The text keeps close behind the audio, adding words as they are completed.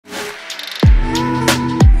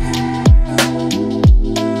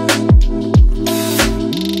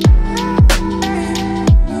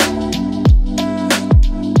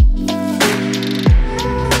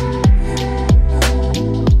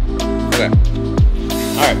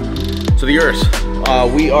So the Urus,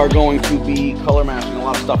 we are going to be color matching a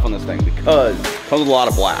lot of stuff on this thing because it comes with a lot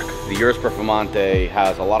of black. The Urus Performante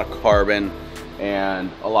has a lot of carbon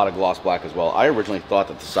and a lot of gloss black as well. I originally thought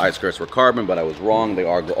that the side skirts were carbon, but I was wrong. They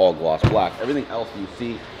are all gloss black. Everything else you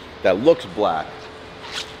see that looks black,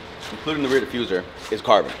 including the rear diffuser, is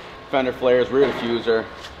carbon. Fender flares, rear diffuser,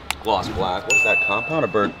 gloss black. What is that, compound or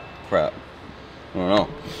burnt crap? I don't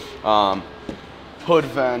know. Hood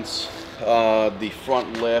vents, the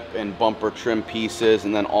front lip and bumper trim pieces,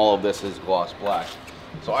 and then all of this is gloss black.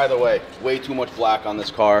 So either way, way too much black on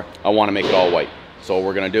this car. I want to make it all white. So what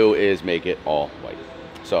we're gonna do is make it all white.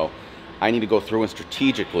 So I need to go through and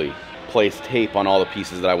strategically place tape on all the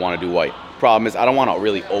pieces that I want to do white. Problem is, I don't want to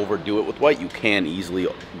really overdo it with white. You can easily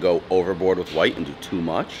go overboard with white and do too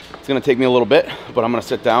much. It's gonna take me a little bit, but I'm gonna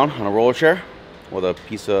sit down on a roller chair with a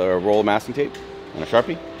piece of a roll of masking tape and a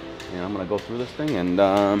Sharpie, and I'm gonna go through this thing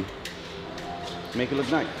and make it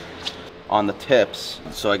look nice. On the tips,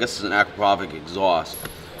 so I guess it's an aquapovic exhaust.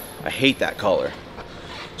 I hate that color.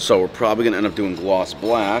 So we're probably gonna end up doing gloss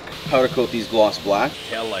black. Powder coat these gloss black.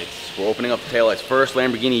 Taillights. We're opening up the taillights. First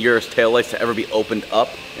Lamborghini Urus taillights to ever be opened up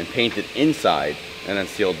and painted inside and then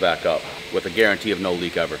sealed back up with a guarantee of no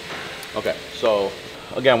leak ever. Okay, so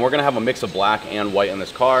again, we're gonna have a mix of black and white on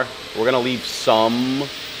this car. We're gonna leave some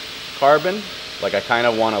carbon. Like I kind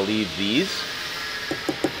of wanna leave these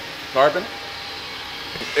carbon.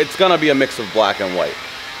 It's gonna be a mix of black and white.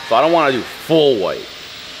 So I don't wanna do full white,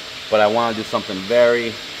 but I wanna do something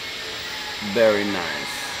very, very nice.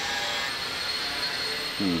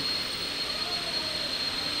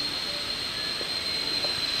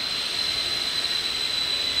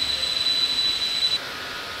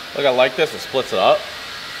 Look, I like this, it splits it up.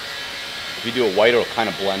 If you do a white, it'll kind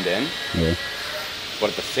of blend in. Yeah.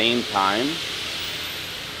 But at the same time,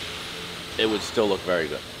 it would still look very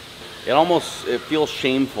good. It feels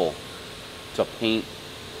shameful to paint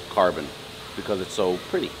carbon because it's so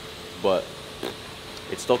pretty, but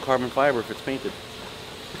it's still carbon fiber if it's painted.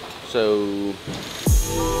 So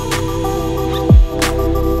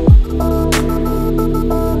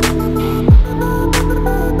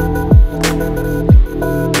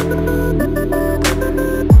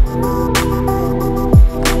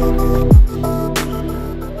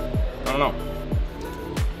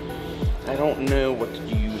I don't know what to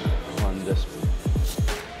do on this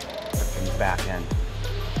back end.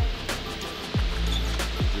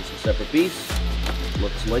 Just a separate piece.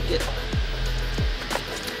 Looks like it.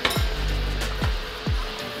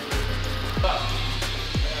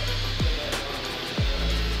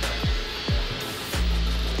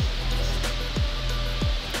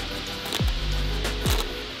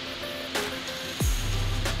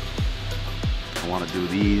 I want to do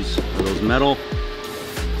these. Are those metal?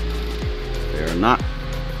 They're not.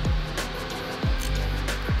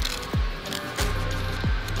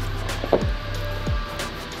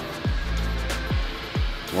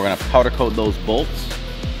 We're going to powder coat those bolts,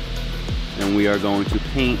 and we are going to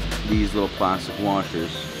paint these little plastic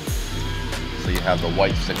washers. So you have the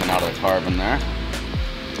white sticking out of the carbon there.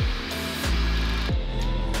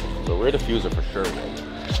 So rear diffuser for sure white.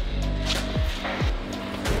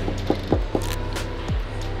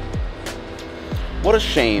 What a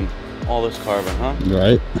shame, all this carbon, huh?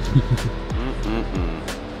 Right.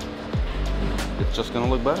 It's just gonna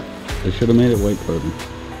look better. They should have made it white carbon.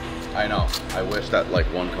 I know. I wish that like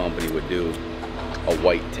one company would do a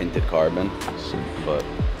white tinted carbon, but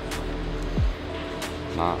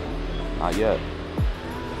not yet.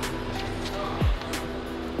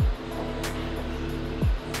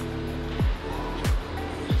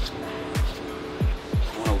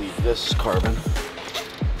 I want to leave this carbon.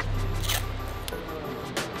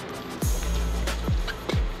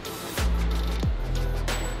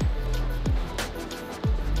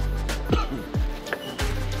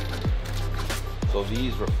 So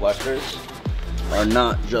these reflectors are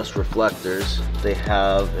not just reflectors. They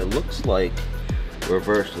have, it looks like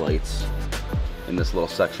reverse lights in this little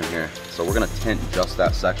section here. So we're gonna tint just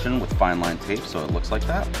that section with fine line tape so it looks like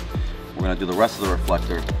that. We're gonna do the rest of the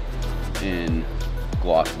reflector in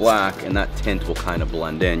gloss black, and that tint will kind of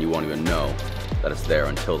blend in. You won't even know that it's there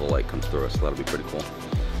until the light comes through, so that'll be pretty cool.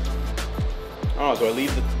 Oh, do I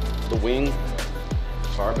leave the wing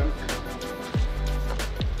carbon?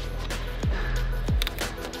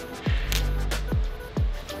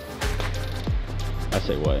 I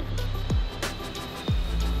say white.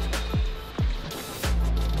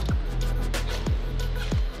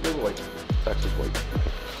 Leave it white. Texas white.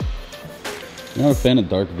 You're not a fan of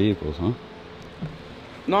dark vehicles, huh?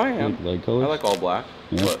 No, I am. Like light colors? I like all black,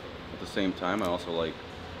 yeah. But at the same time, I also like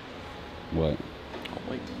what? all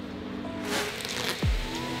white.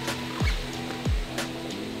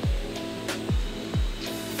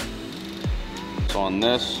 So on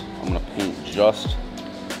this, I'm gonna paint just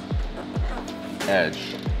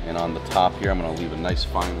edge. And on the top here, I'm gonna leave a nice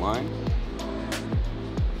fine line.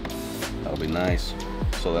 That'll be nice.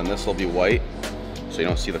 So then this will be white, so you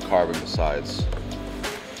don't see the carbon besides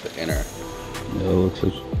the inner. Yeah, it looks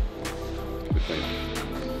like... Good thing.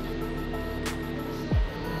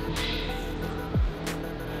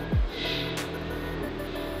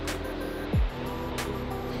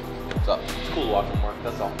 What's up? It's cool to watch them work,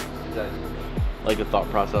 that's all. Like the thought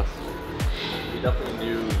process. You definitely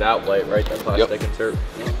knew that light, right? That plastic insert.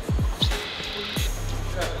 Yep.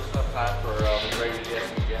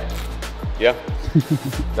 Yeah.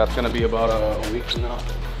 That's gonna be about a week from now.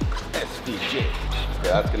 SPJ.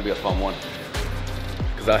 Yeah, that's gonna be a fun one.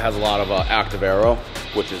 Because that has a lot of active aero,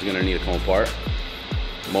 which is gonna need to come apart.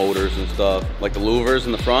 Motors and stuff. Like the louvers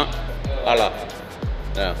in the front.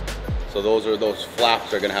 Yeah. So those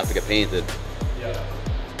flaps are gonna have to get painted. Yeah.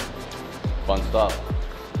 Fun stuff.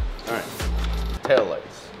 Alright. Tail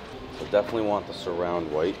lights. So definitely want the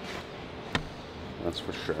surround white. That's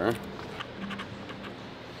for sure.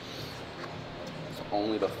 So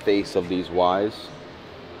only the face of these Ys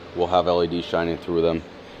will have LED shining through them.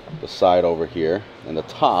 The side over here and the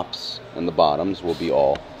tops and the bottoms will be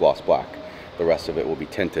all gloss black. The rest of it will be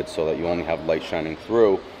tinted so that you only have light shining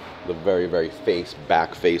through the very, very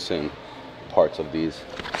back facing parts of these.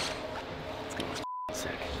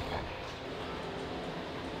 Sick.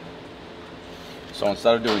 So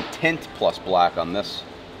instead of doing tint plus black on this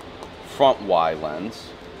front Y lens,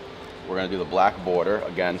 we're going to do the black border.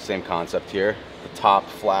 Again, same concept here. The top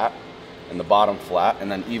flat and the bottom flat,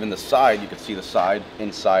 and then even the side, you can see the side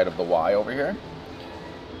inside of the Y over here.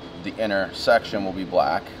 The inner section will be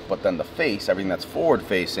black, but then the face, everything that's forward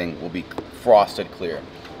facing, will be frosted clear.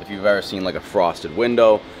 If you've ever seen like a frosted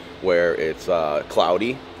window where it's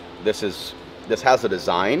cloudy, this has a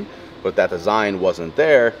design, but if that design wasn't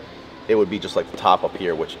there, it would be just like the top up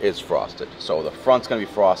here, which is frosted. So the front's gonna be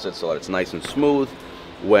frosted so that it's nice and smooth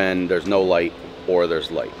when there's no light or there's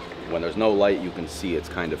light. When there's no light, you can see it's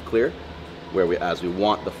kind of clear, as we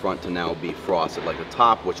want the front to now be frosted like the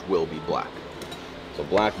top, which will be black. So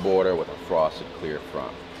black border with a frosted clear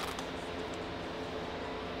front.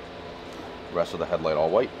 Rest of the headlight all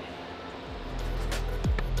white.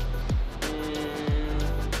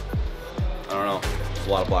 I don't know, it's a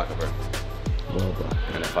lot of black up here.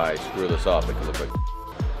 And if I screw this up, it could look like...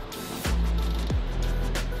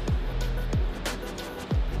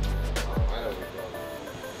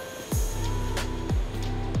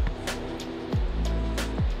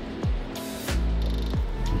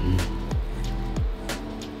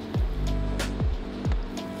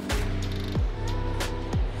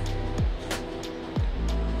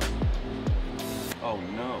 Oh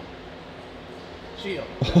no. Gio,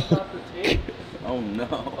 that's not the tape. Oh no.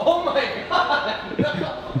 Oh my god,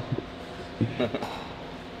 no.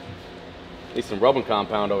 Need some rubbing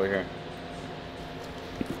compound over here.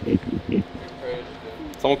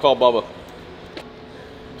 Someone call Bubba.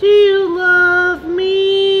 Do you love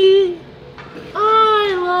me?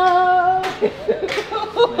 I love you.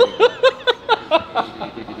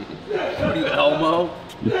 What are you, Elmo?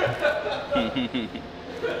 Do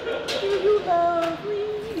you love me?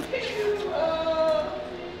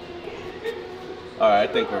 Alright,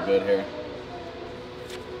 I think we're good here.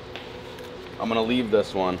 I'm gonna leave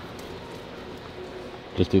this one.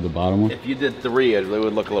 Just do the bottom one? If you did 3, it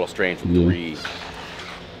would look a little strange with 3.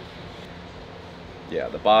 Yeah,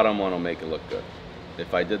 the bottom one will make it look good.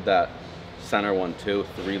 If I did that center one too,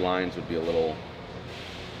 3 lines would be a little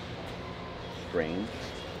strange.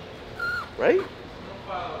 Right?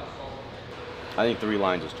 I think 3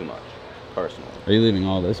 lines is too much, personally. Are you leaving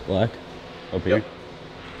all this black up here? Yep.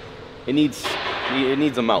 It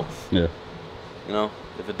needs a mouth. Yeah. You know,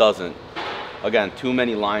 if it doesn't, again, too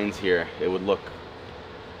many lines here, it would look,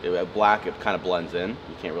 black, it kind of blends in.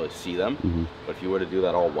 You can't really see them. Mm-hmm. But if you were to do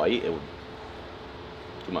that all white, it would,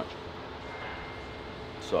 too much.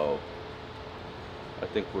 So, I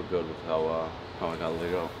think we're good with how I got to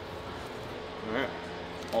go. All right,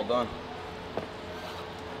 all done.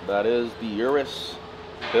 That is the Urus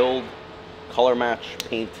Build Color Match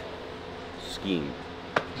Paint Scheme.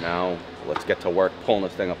 Now, let's get to work pulling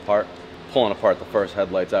this thing apart. Pulling apart the first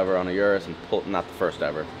headlights ever on a Urus, and not the first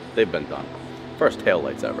ever. They've been done. First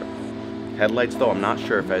taillights ever. Headlights though, I'm not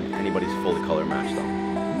sure if anybody's fully color matched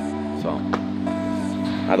though. So,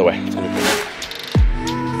 either way, it's gonna be cool.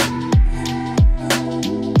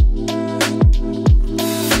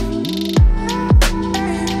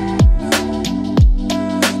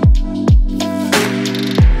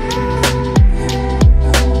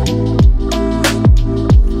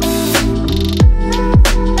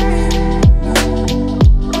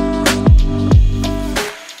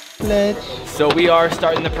 So we are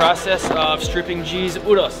starting the process of stripping G's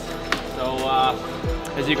Urus. So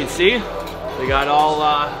as you can see, we got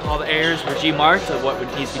all the areas where G marked of what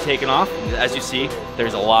needs to be taken off. As you see,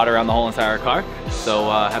 there's a lot around the whole entire car.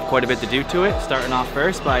 So have quite a bit to do to it. Starting off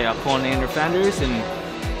first by pulling the inner fenders and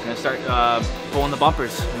gonna start pulling the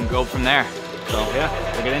bumpers and go from there. So yeah,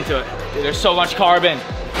 we'll get into it. Dude, there's so much carbon.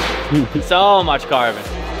 So much carbon.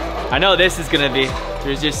 I know this is gonna be,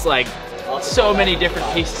 there's just like so many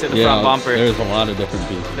different pieces to the front bumper. There's a lot of different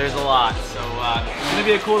pieces. There's a lot. So it's gonna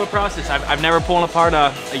be a cool little process. I've never pulled apart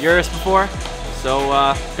a Urus before. So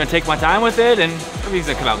gonna take my time with it and everything's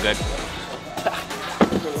gonna come out good.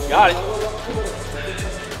 Got it.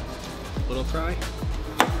 Little pry.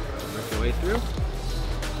 Work your way through.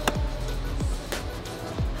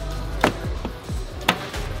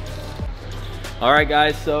 All right,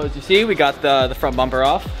 guys. So as you see, we got the front bumper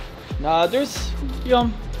off. There's, you know,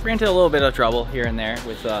 ran into a little bit of trouble here and there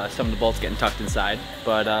with some of the bolts getting tucked inside,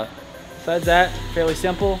 but besides that, fairly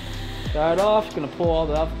simple. Got it off. Gonna pull all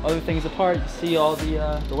the other things apart. You see all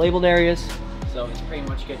the labeled areas. So it's pretty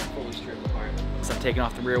much getting fully stripped apart. So I'm taking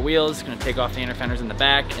off the rear wheels. Gonna take off the inner fenders in the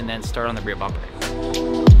back, and then start on the rear bumper.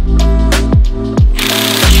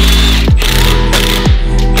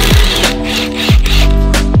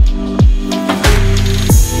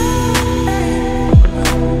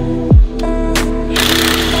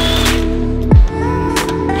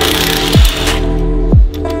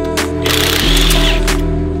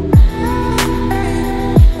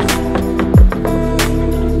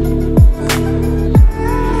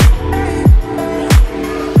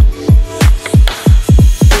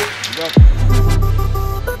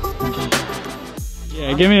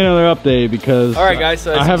 Give me another update because all right, guys,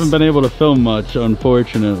 so I haven't been able to film much,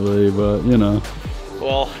 unfortunately, but you know.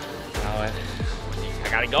 Well, I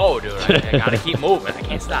gotta go, dude. I gotta keep moving. I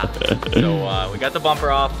can't stop. So we got the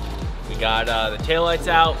bumper off. We got the taillights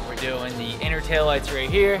out. We're doing the inner taillights right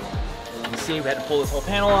here. You can see we had to pull this whole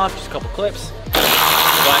panel off, just a couple clips.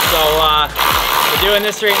 But so we're doing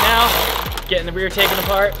this right now, getting the rear taken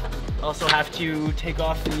apart. Also have to take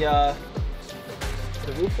off the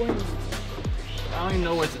roof wing. I don't even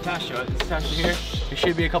know what it's attached to. It's attached to here. There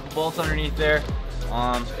should be a couple bolts underneath there.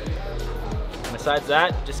 Besides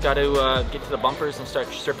that, just got to get to the bumpers and start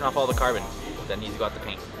stripping off all the carbon that needs to go out the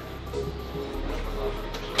paint.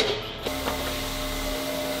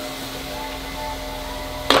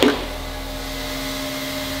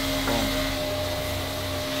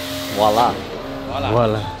 Voila. Voila.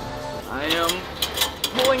 Voila. I am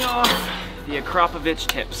pulling off the Akropovich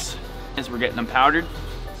tips as we're getting them powdered.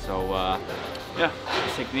 So yeah,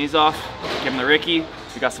 just taking these off, give them the Ricky.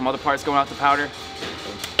 We got some other parts going out to powder.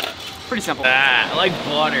 So, pretty simple. I like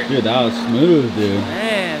butter. Dude, that was smooth, dude.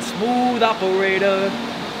 Man, smooth operator.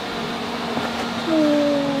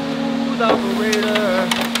 Smooth operator.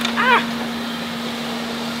 Ah!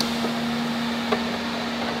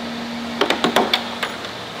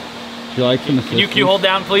 Do you like some assistance? Can you hold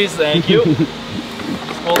down, please? Thank you.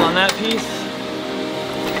 Just hold on that piece.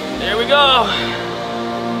 There we go.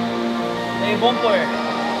 Hey, bumper.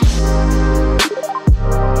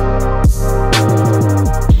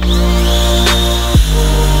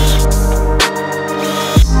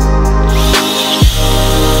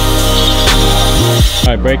 All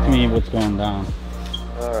right, break to me what's going down.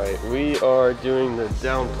 All right, we are doing the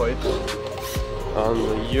down pipes on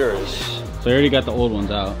the Urus. So you already got the old ones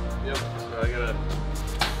out. Yep, so I gotta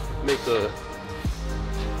make the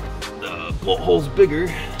bolt holes bigger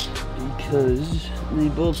because the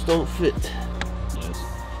bolts don't fit. Yes.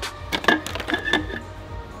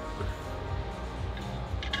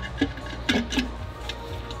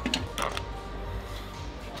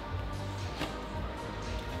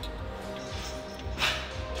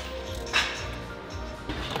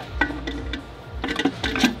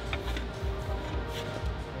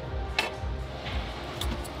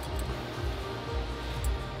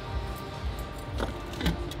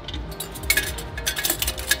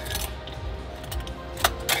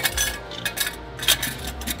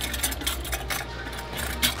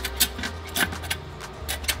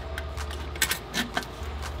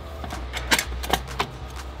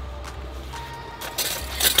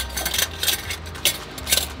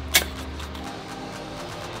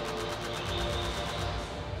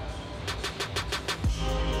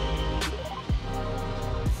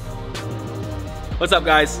 What's up,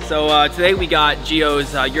 guys? So today we got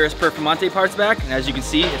Gio's Urus Performante parts back, and as you can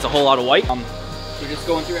see, it's a whole lot of white. We're just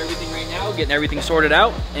going through everything right now, getting everything sorted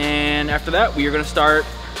out, and after that, we are gonna start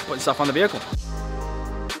putting stuff on the vehicle.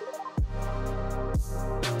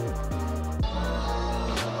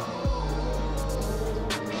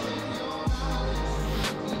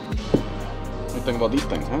 you think about these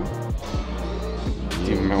things, huh? Do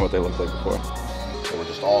you even remember what they looked like before? They were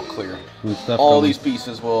just all clear. All these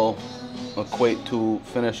pieces will equate to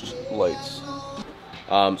finished lights.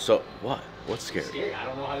 So what? What's scary? Scary. I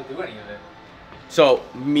don't know how to do any of it. So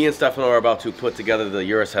me and Stefano are about to put together the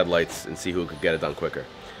Urus headlights and see who could get it done quicker.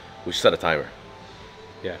 We should set a timer.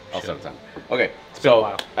 Yeah, I'll set a timer. Okay, been a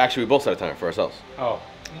while. Actually we both set a timer for ourselves. Oh.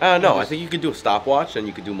 No, I think you could do a stopwatch and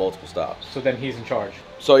you could do multiple stops. So then he's in charge.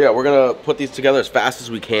 So yeah, we're gonna put these together as fast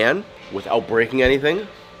as we can without breaking anything,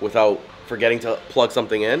 without forgetting to plug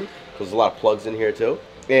something in, because there's a lot of plugs in here too.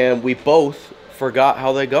 And we both forgot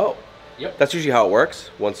how they go. Yep. That's usually how it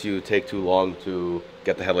works once you take too long to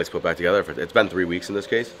get the headlights put back together. It's been 3 weeks in this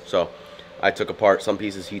case. So I took apart some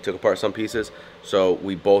pieces, he took apart some pieces. So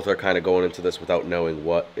we both are kind of going into this without knowing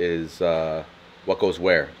what goes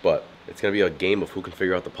where. But it's gonna be a game of who can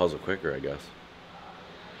figure out the puzzle quicker, I guess.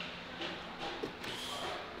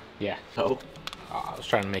 Yeah. Oh. I was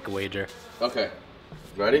trying to make a wager. Okay.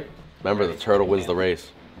 Ready? Remember, the turtle wins the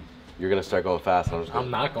race. You're gonna start going fast.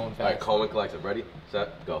 I'm not going fast. All right, calm and collected. Ready,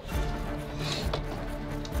 set, go.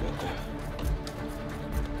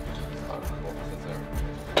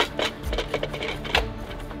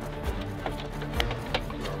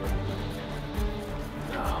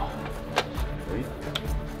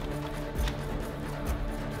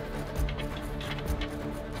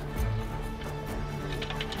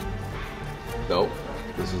 Nope.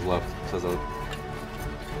 This is left. It says on.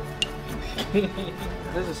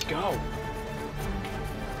 Where does this go?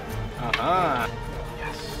 Uh-huh.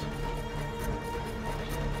 Yes.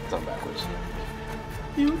 It's on backwards.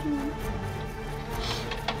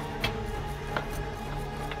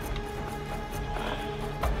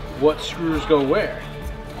 What screws go where?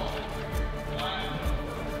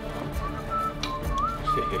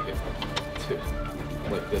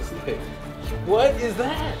 Like this thing. What is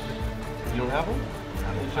that? You don't have one?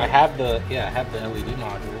 I have the LED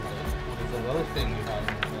module. There's another thing you have.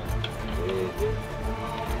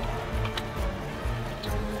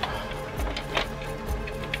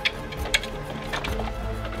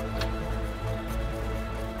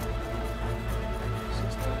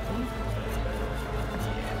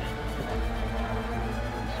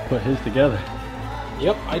 Put his together.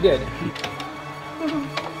 Yep, I did.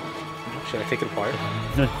 Should I take it apart?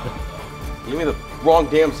 You gave me the wrong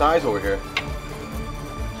damn size over here.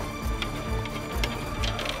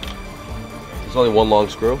 There's only one long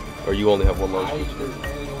screw? Or you only have one long screw?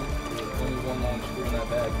 There's only one long screw in that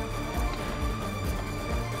bag.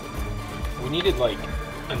 We needed like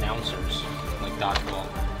announcers, like dodgeball.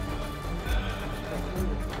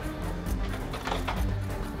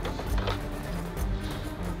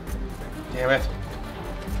 Damn it.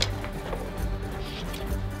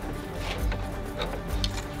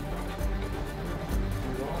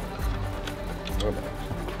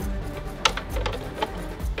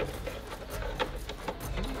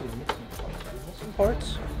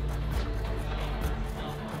 Parts?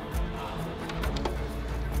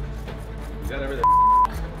 You got everything.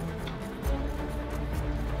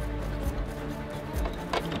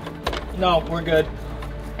 No, we're good.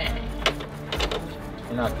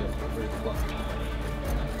 We're not good. We're close.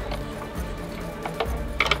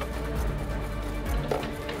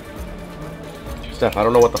 Steph, I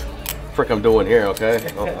don't know what the frick I'm doing here, okay?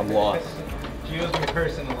 I'm lost. Gio's been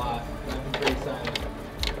cursing a lot. I've been pretty silent.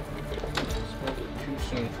 Spoke it too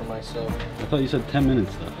soon for myself. I thought you said 10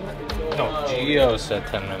 minutes though. No, Gio said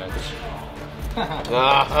 10 minutes.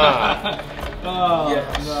 Uh-huh. Oh,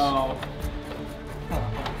 Yes. no.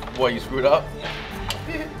 What, you screwed up?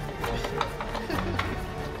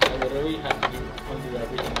 I literally have to undo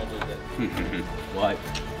everything I just did. Why?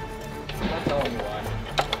 I'm not telling you why.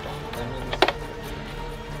 That means...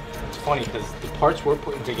 It's funny because the parts we're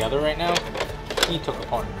putting together right now, he took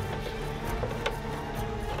apart.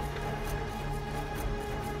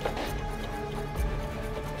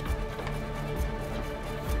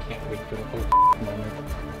 Can't wait for the whole moment.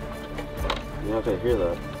 You're not gonna hear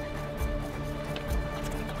that.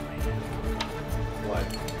 What?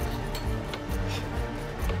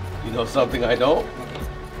 You know something I don't?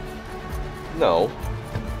 No.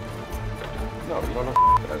 No, you don't know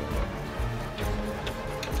that I don't know.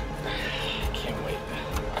 Can't wait.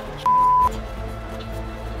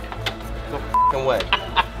 No f***ing way.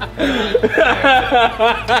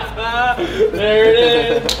 There it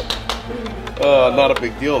is. Not a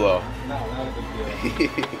big deal though. No, not a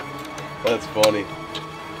big deal. That's funny.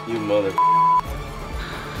 You mother.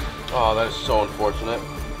 Oh, that is so unfortunate.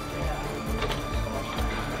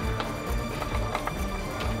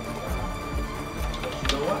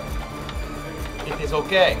 It is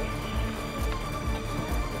okay.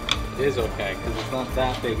 is okay, because it's not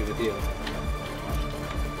that big of a deal.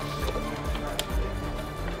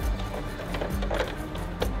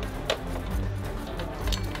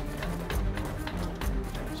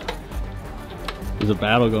 There's a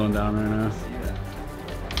battle going down right now.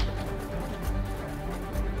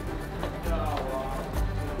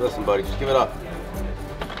 Listen, buddy, just give it up.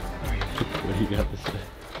 What do you got to say?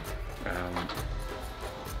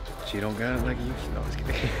 She don't got it like you. No, I was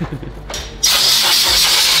kidding.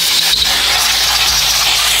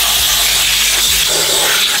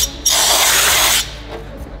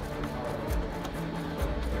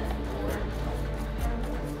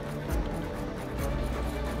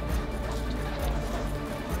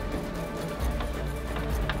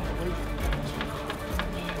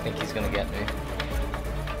 I think he's gonna get me.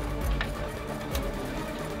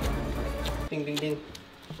 Ding, ding, ding.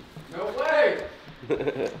 No way!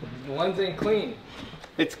 The lens ain't clean.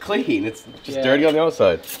 It's clean. It's just Yeah. dirty on the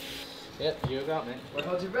outside. Yep, you got me. What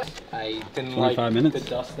holds your breath? I didn't 25 like minutes? the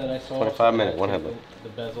dust that I saw. 25 so minutes, I one took headlight. The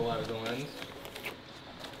bezel out of the lens.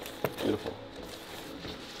 Beautiful.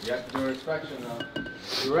 You have to do an inspection though.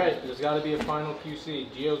 You're right, there's gotta be a final QC.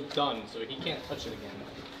 Gio's done, so he can't touch it again.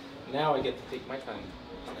 Now I get to take my time.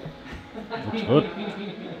 That's good.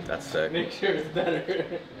 That's sick. Make sure it's better.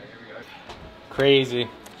 Crazy.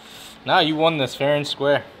 Now you won this fair and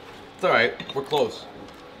square. It's all right. We're close.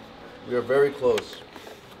 We are very close.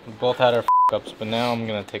 We both had our ups, but now I'm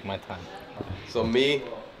gonna take my time. So me,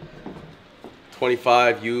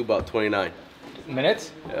 25. You about 29.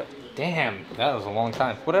 Minutes? Yeah. Damn, that was a long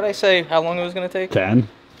time. What did I say? How long it was gonna take? 10.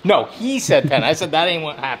 No, he said 10. I said that ain't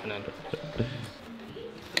what happening.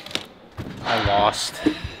 I lost.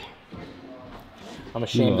 I'm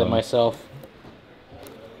ashamed of myself.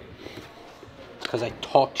 Because I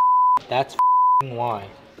talked shit. That's why.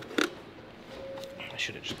 I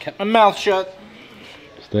should have just kept my mouth shut.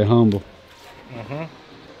 Stay humble.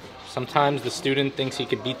 Sometimes the student thinks he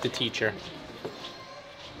could beat the teacher.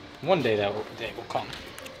 One day that day will come.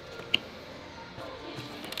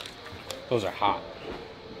 Those are hot.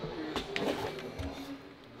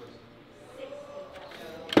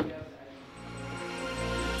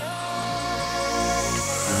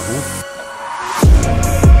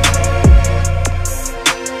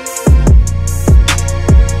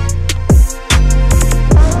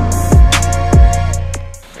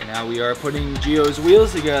 Right now we are putting Gio's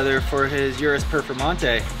wheels together for his Urus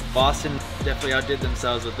Performante. Boston definitely outdid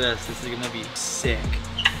themselves with this. This is gonna be sick.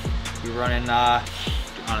 We're running,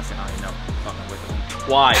 honestly, I don't even know fucking width of them.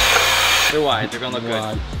 Wide. They're wide. They're gonna look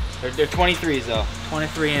good. They're 23s though.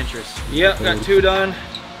 23 inches. Yep, got 2 done.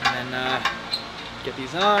 And then get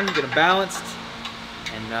these on, get them balanced,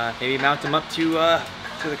 and maybe mount them up to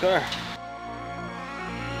the car.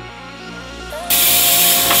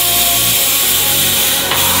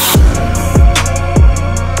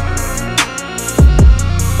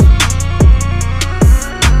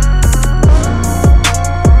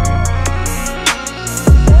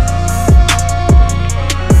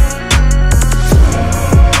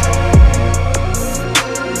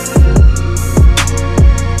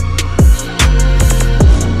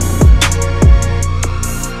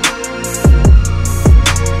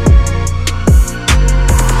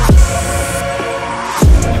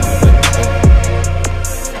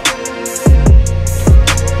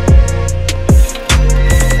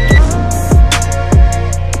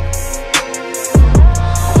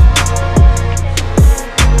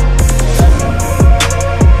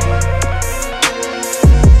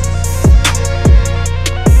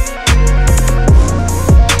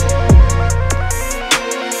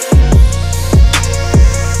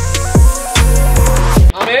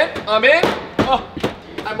 I'm in. Oh,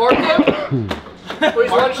 I marked him. Please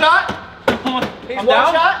one shot. He's I'm one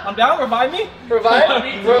down. shot. I'm down. Revive me.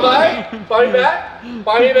 Revive. Revive. Buy me back.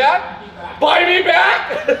 Buy me back. Buy me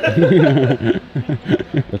back.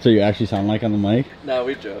 That's what you actually sound like on the mic? No,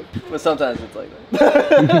 we joke. But sometimes it's like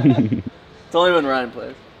that. It's only when Ryan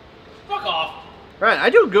plays. Fuck off. Ryan, I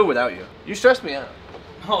do good without you. You stress me out.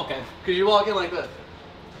 Okay. Because you walk in like this.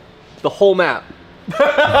 The whole map.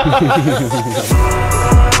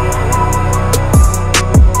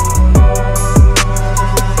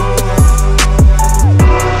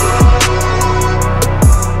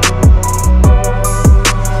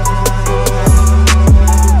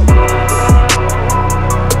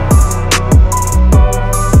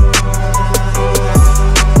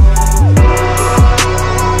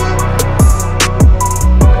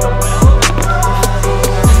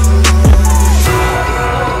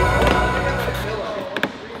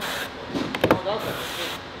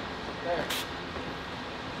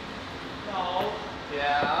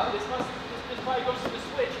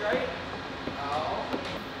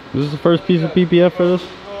 This is the first piece of PPF for this?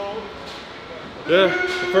 Yeah,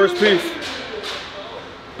 the first piece.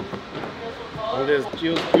 And it is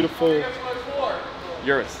Gio's beautiful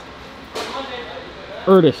Urus.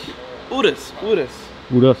 Urus. Urus.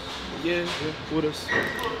 Urus. Yeah, Urus.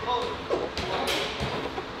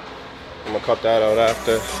 I'm gonna cut that out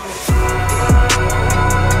after.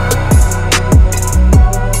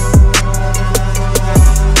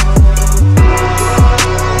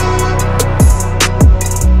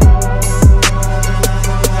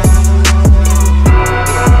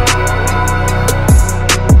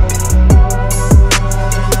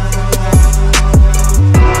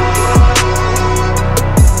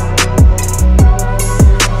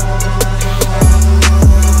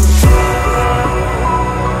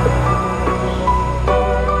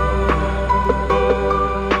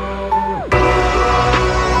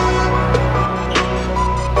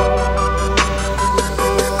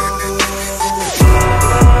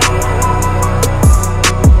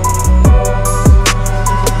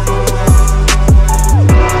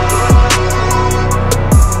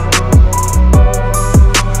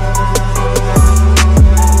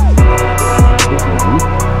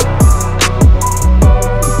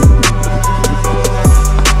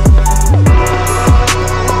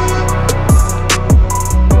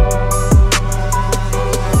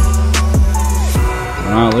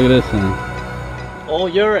 Wow, look at this thing. Oh,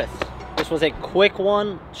 Urus. This was a quick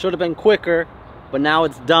one. Should have been quicker, but now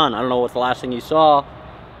it's done. I don't know what's the last thing you saw,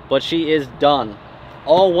 but she is done.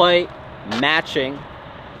 All white, matching.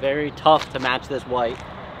 Very tough to match this white.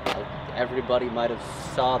 Everybody might have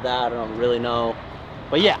saw that. I don't really know.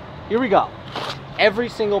 But yeah, here we go. Every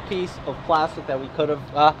single piece of plastic that we could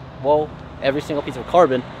have, every single piece of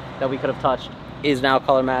carbon that we could have touched is now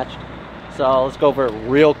color matched. So let's go over it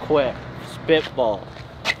real quick. Spitball.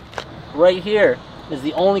 Right here is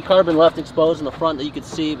the only carbon left exposed in the front that you could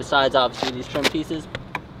see, besides obviously these trim pieces.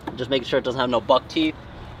 Just making sure it doesn't have no buck teeth.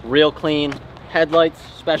 Real clean. Headlights,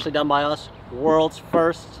 especially done by us. World's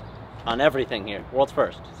first on everything here. World's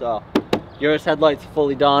first. So Urus headlights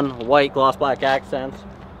fully done. White gloss black accents.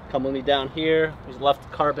 Come with me down here. There's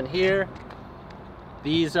left carbon here.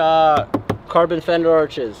 These carbon fender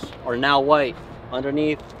arches are now white.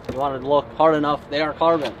 Underneath, if you wanted to look hard enough, they are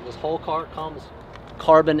carbon. This whole car comes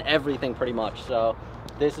carbon everything pretty much. So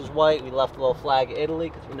this is white. We left a little flag Italy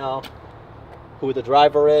because we know who the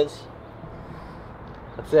driver is.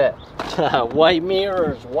 That's it. White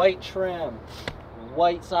mirrors, white trim,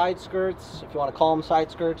 white side skirts, if you want to call them side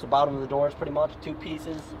skirts. The bottom of the doors pretty much 2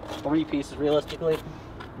 pieces, 3 pieces realistically.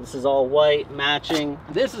 This is all white, matching.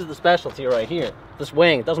 This is the specialty right here. This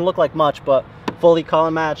wing, it doesn't look like much, but fully color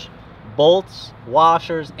match. Bolts,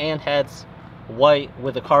 washers, and heads white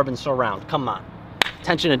with a carbon surround. Come on.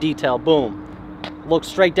 Attention to detail, boom. Look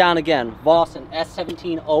straight down again. Vossen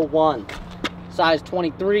S1701. Size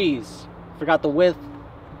 23s. Forgot the width.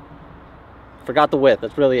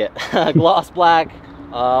 That's really it. Gloss black,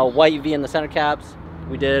 white V in the center caps.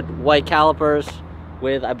 We did white calipers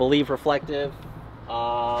with, I believe, reflective.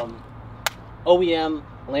 OEM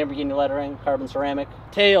Lamborghini lettering, carbon ceramic.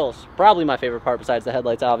 Tails, probably my favorite part besides the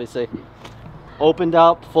headlights, obviously. Opened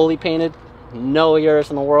up, fully painted. No Urus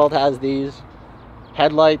in the world has these.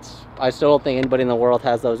 Headlights, I still don't think anybody in the world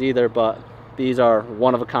has those either, but these are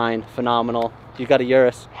one of a kind, phenomenal. If you got a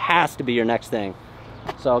Urus, has to be your next thing.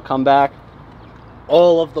 So come back.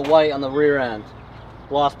 All of the white on the rear end.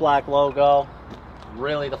 Gloss black logo.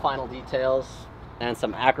 Really the final details. And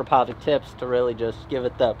some acropotic tips to really just give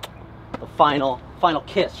it the final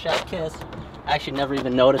kiss, chef kiss. I actually never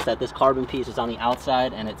even noticed that this carbon piece is on the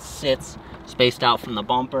outside and it sits spaced out from the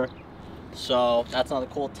bumper. So that's another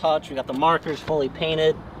cool touch. We got the markers fully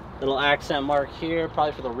painted. Little accent mark here,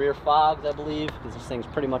 probably for the rear fogs, I believe, because this thing's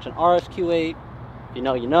pretty much an RSQ8. If you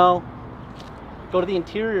know, you know. Go to the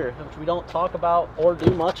interior, which we don't talk about or do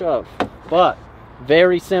much of, but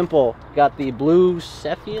very simple. Got the blue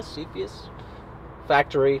Cepheus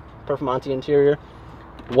factory Performante interior.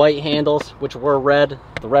 White handles, which were red.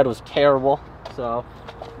 The red was terrible, so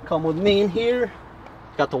come with me in here.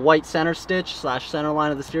 Got the white center stitch / center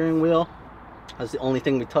line of the steering wheel. That's the only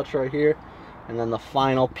thing we touch right here. And then the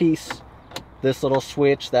final piece, this little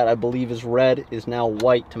switch that I believe is red, is now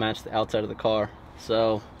white to match the outside of the car.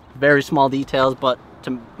 So very small details, but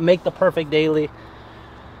to make the perfect daily,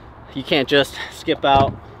 you can't just skip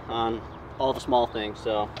out on all the small things.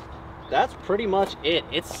 So that's pretty much it.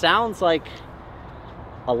 It sounds like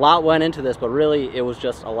a lot went into this, but really it was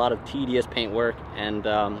just a lot of tedious paint work and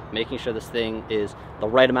making sure this thing is the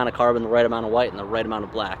right amount of carbon, the right amount of white, and the right amount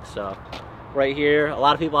of black. So right here, a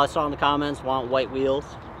lot of people I saw in the comments want white wheels.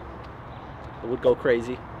 It would go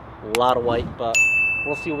crazy. A lot of white, but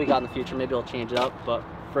We'll see what we got in the future. Maybe I'll change it up. But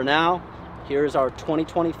for now, here's our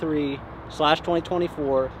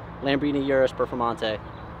 2023/2024 Lamborghini Urus Performante,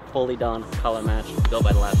 fully done, color matched, built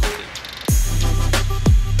by the Lab.